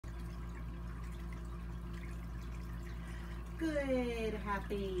Good,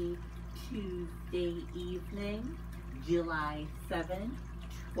 happy Tuesday evening, July 7,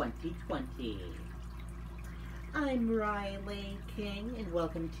 2020. I'm Riley King, and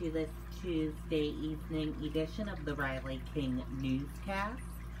welcome to this Tuesday evening edition of the Riley King Newscast,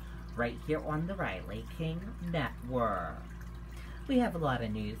 right here on the Riley King Network. We have a lot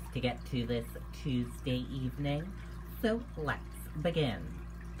of news to get to this Tuesday evening, so let's begin.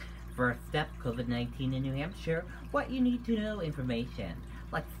 First up, COVID-19 in New Hampshire, what you need to know information.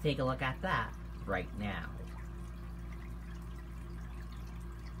 Let's take a look at that right now.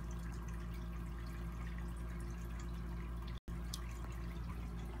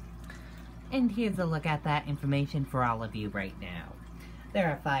 And here's a look at that information for all of you right now. There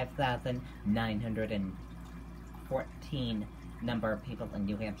are 5,914 number of people in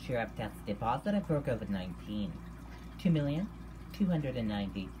New Hampshire have tested positive for COVID-19.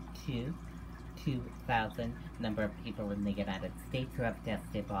 2,292,000 number of people in the United States who have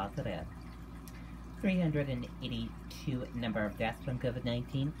tested positive. 382 number of deaths from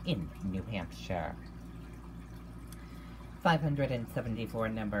COVID-19 in New Hampshire. 574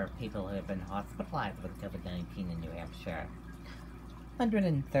 number of people who have been hospitalized with COVID-19 in New Hampshire.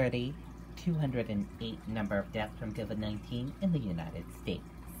 208 number of deaths from COVID-19 in the United States.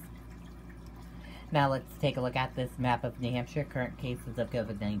 Now let's take a look at this map of New Hampshire current cases of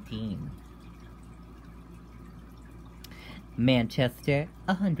COVID-19. Manchester,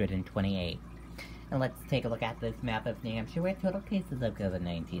 128. And let's take a look at this map of New Hampshire where total cases of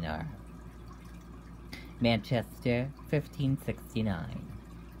COVID-19 are. Manchester, 1569.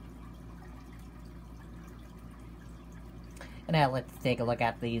 And now let's take a look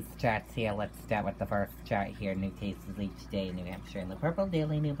at these charts here. Let's start with the first chart here. New cases each day in New Hampshire. In the purple,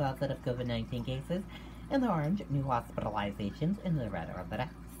 daily new positive COVID-19 cases. In the orange, new hospitalizations. In the red are the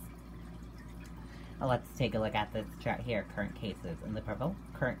deaths. Now let's take a look at this chart here. Current cases. In the purple,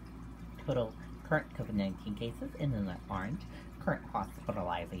 current COVID-19 cases. And in the orange, current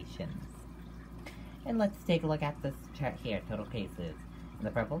hospitalizations. And let's take a look at this chart here. Total cases. In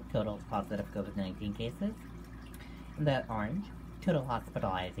the purple, total positive COVID-19 cases. In the orange, total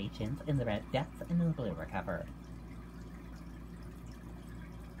hospitalizations. In the red, deaths. And in the blue, recovered.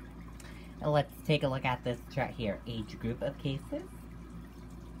 Now let's take a look at this chart here. Age group of cases.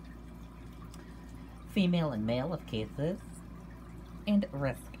 Female and male of cases. And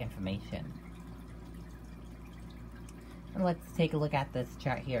risk information. And let's take a look at this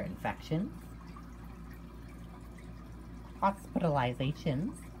chart here. Infections.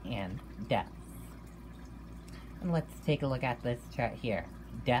 Hospitalizations. And deaths. And let's take a look at this chart here.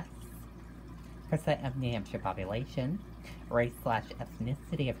 Deaths, percent of New Hampshire population,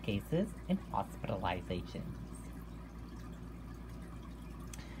 race/ethnicity of cases, and hospitalizations.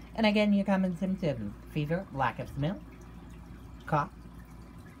 And again, your common symptoms: fever, lack of smell, cough,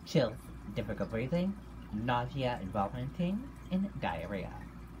 chills, difficult breathing, nausea and vomiting, and diarrhea.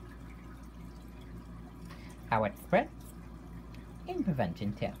 How it spreads, and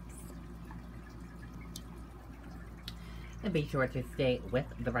prevention tips. And be sure to stay with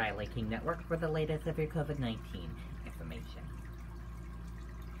the Riley King Network for the latest of your COVID-19 information.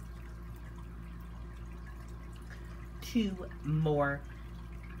 2 more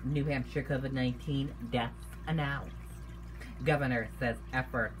New Hampshire COVID-19 deaths announced. Governor says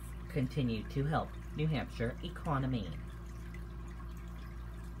efforts continue to help New Hampshire economy.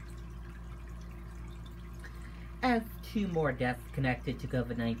 As 2 more deaths connected to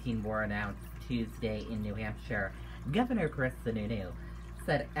COVID-19 were announced Tuesday in New Hampshire, Governor Chris Sununu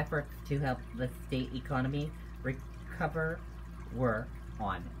said efforts to help the state economy recover were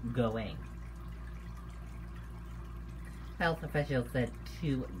ongoing. Health officials said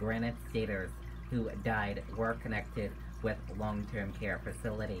 2 Granite Staters who died were connected with long-term care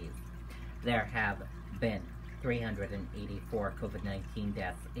facilities. There have been 384 COVID-19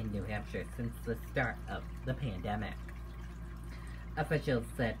 deaths in New Hampshire since the start of the pandemic. Officials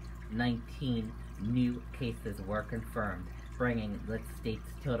said 19 new cases were confirmed, bringing the state's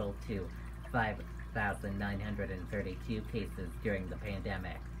total to 5,932 cases during the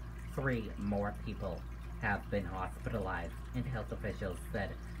pandemic. 3 more people have been hospitalized, and health officials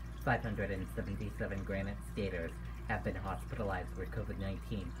said 577 Granite Staters have been hospitalized with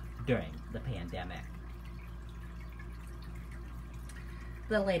COVID-19 during the pandemic.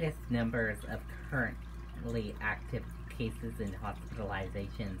 The latest numbers of currently active cases and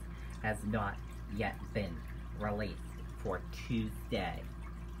hospitalizations has not yet been released for Tuesday.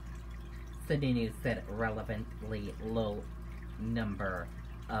 Sununu said relevantly low number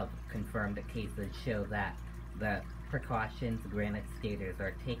of confirmed cases show that the precautions Granite Staters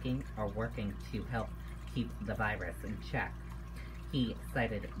are taking are working to help keep the virus in check He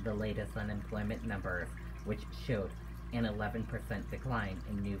cited the latest unemployment numbers, which showed an 11% decline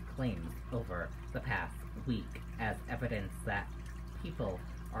in new claims over the past week, as evidence that people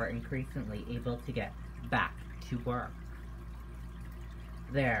are increasingly able to get back to work.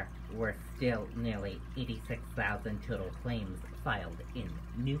 There were still nearly 86,000 total claims filed in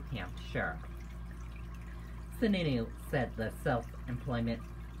New Hampshire. Sununu said the Self-Employment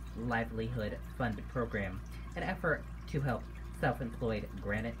Livelihood Fund program, an effort to help self-employed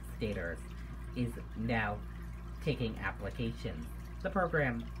Granite Staters, is now taking applications. The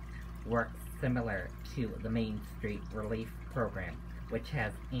program works similar to the Main Street Relief Program, which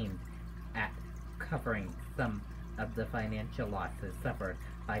has aimed at covering some of the financial losses suffered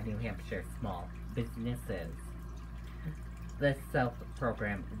by New Hampshire small businesses. This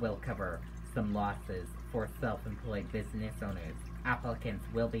program will cover some losses for self-employed business owners. Applicants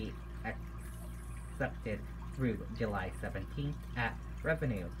will be accepted through July 17th at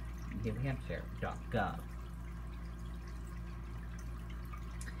revenue.newhampshire.gov.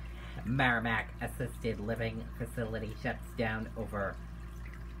 Merrimack Assisted Living Facility shuts down over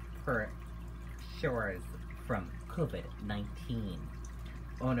shores from COVID-19.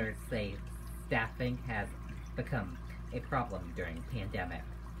 Owners say staffing has become a problem during pandemic.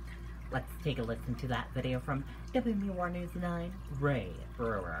 Let's take a listen to that video from WMUR News 9, Ray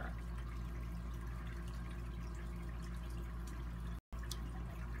Brewer.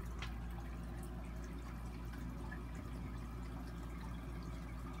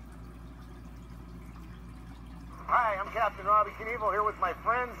 Hi, I'm Captain Robbie Knievel here with my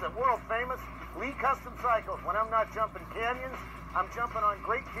friends at world famous Lee Custom Cycles. When I'm not jumping canyons, I'm jumping on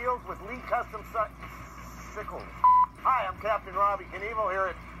great fields with Lee Custom Cycles. Hi, I'm Captain Robbie Knievel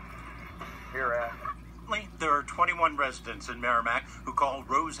here at. There are 21 residents in Merrimack who call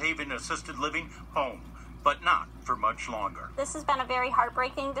Rosehaven Assisted Living home, but not for much longer. This has been a very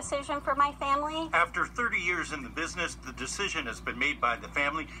heartbreaking decision for my family. After 30 years in the business, the decision has been made by the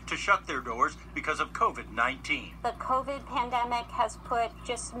family to shut their doors because of COVID-19. The COVID pandemic has put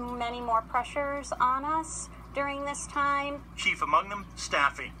just many more pressures on us during this time. Chief among them,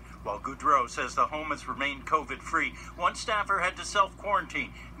 staffing. While Goudreau says the home has remained COVID-free, one staffer had to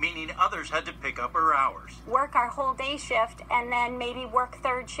self-quarantine, meaning others had to pick up her hours. Work our whole day shift and then maybe work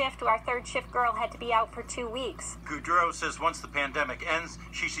third shift. Our third shift girl had to be out for 2 weeks. Goudreau says once the pandemic ends,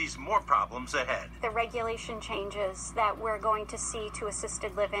 she sees more problems ahead. The regulation changes that we're going to see to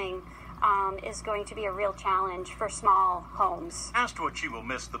assisted living is going to be a real challenge for small homes. Asked what she will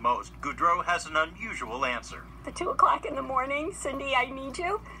miss the most, Goudreau has an unusual answer. The 2 o'clock in the morning, Cindy, I need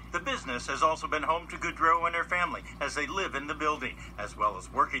you. The business has also been home to Goudreau and her family as they live in the building, as well as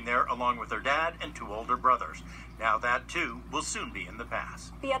working there along with her dad and 2 older brothers. Now that, too, will soon be in the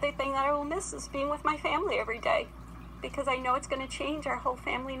past. The other thing that I will miss is being with my family every day, because I know it's going to change our whole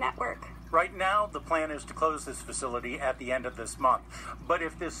family network. Right now, the plan is to close this facility at the end of this month. But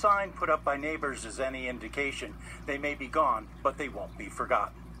if this sign put up by neighbors is any indication, they may be gone, but they won't be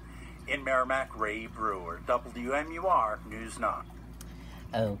forgotten. In Merrimack, Ray Brewer, WMUR News 9.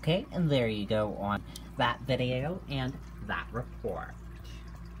 Okay, and there you go on that video and that report.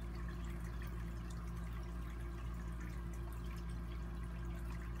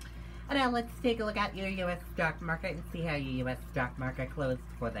 And now let's take a look at your U.S. stock market and see how your U.S. stock market closed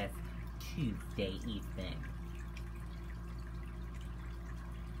for this Tuesday evening.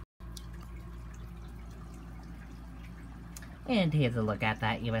 And here's a look at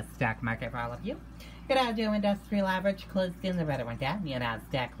that U.S. stock market for all of you. Your Dow Jones Industrial Average closed in, the red went down. Your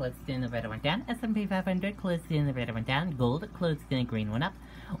Nasdaq closed in, the red went down. S&P 500 closed in, the red went down. Gold closed in, the green went up.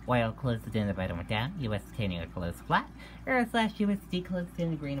 Oil closed in, the red went down. U.S. 10-year closed flat. Euro/USD closed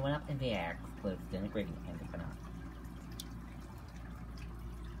in, the green went up. And VX closed in, the green and it went up.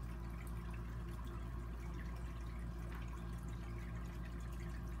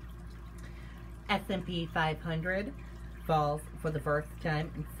 S&P 500 falls for the first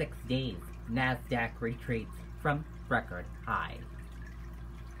time in 6 days. Nasdaq retreats from record high.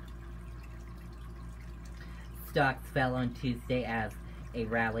 Stocks fell on Tuesday as a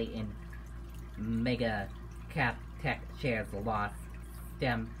rally in mega cap tech shares lost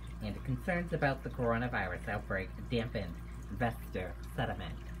steam and concerns about the coronavirus outbreak dampened investor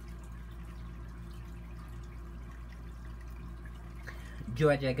sentiment.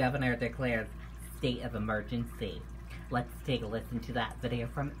 Georgia governor declares state of emergency. Let's take a listen to that video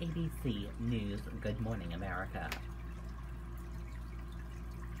from ABC News. Good morning, America.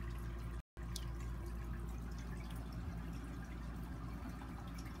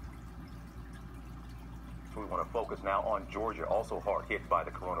 So we want to focus now on Georgia, also hard hit by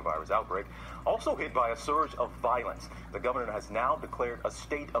the coronavirus outbreak, also hit by a surge of violence. The governor has now declared a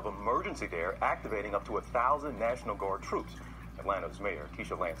state of emergency there, activating up to 1,000 National Guard troops. Atlanta's Mayor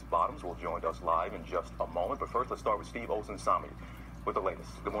Keisha Lance Bottoms will join us live in just a moment, but first let's start with Steve Olsen-Sami with the latest.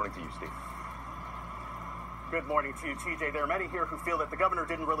 Good morning to you, Steve. Good morning to you, TJ. There are many here who feel that the governor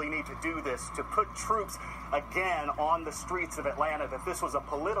didn't really need to do this, to put troops again on the streets of Atlanta, that this was a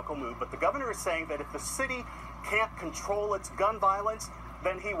political move. But the governor is saying that if the city can't control its gun violence,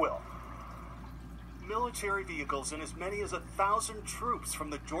 then he will. Military vehicles and as many as 1,000 troops from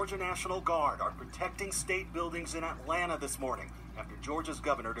the Georgia National Guard are protecting state buildings in Atlanta this morning after Georgia's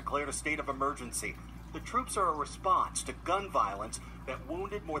governor declared a state of emergency. The troops are a response to gun violence that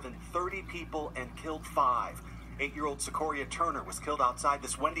wounded more than 30 people and killed 5. 8-year-old Secoria Turner was killed outside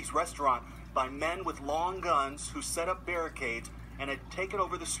this Wendy's restaurant by men with long guns who set up barricades and had taken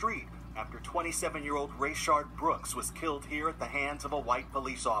over the street after 27-year-old Rayshard Brooks was killed here at the hands of a white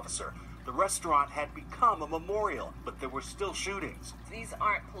police officer. The restaurant had become a memorial, but there were still shootings. These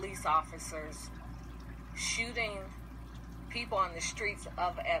aren't police officers shooting people on the streets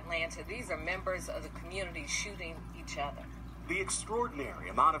of Atlanta. These are members of the community shooting each other. The extraordinary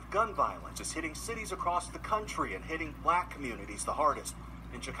amount of gun violence is hitting cities across the country and hitting black communities the hardest.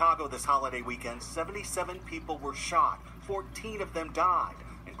 In Chicago this holiday weekend, 77 people were shot. 14 of them died,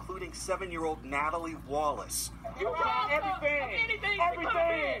 including 7-year-old Natalie Wallace.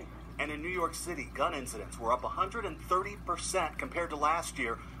 Everything! And in New York City, gun incidents were up 130% compared to last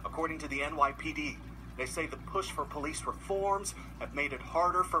year, according to the NYPD. They say the push for police reforms have made it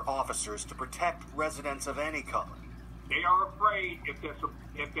harder for officers to protect residents of any color. They are afraid if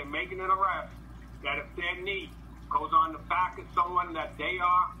they're making an arrest, that if their knee goes on the back of someone that they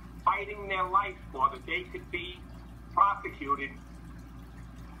are fighting their life for, that they could be prosecuted.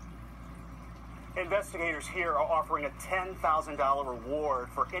 Investigators here are offering a $10,000 reward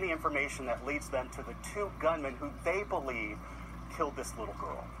for any information that leads them to the 2 gunmen who they believe killed this little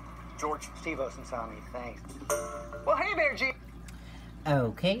girl. George. Steve Olsen-Sami, thanks. Well, hey there, G.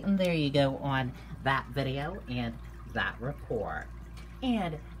 Okay, and there you go on that video and that report.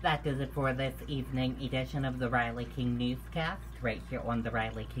 And that does it for this evening edition of the Riley King Newscast, right here on the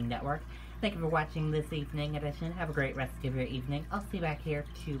Riley King Network. Thank you for watching this evening edition. Have a great rest of your evening. I'll see you back here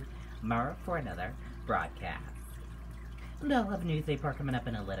tomorrow for another broadcast. And I'll have a news report coming up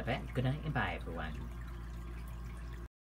in a little bit. Good night and bye, everyone.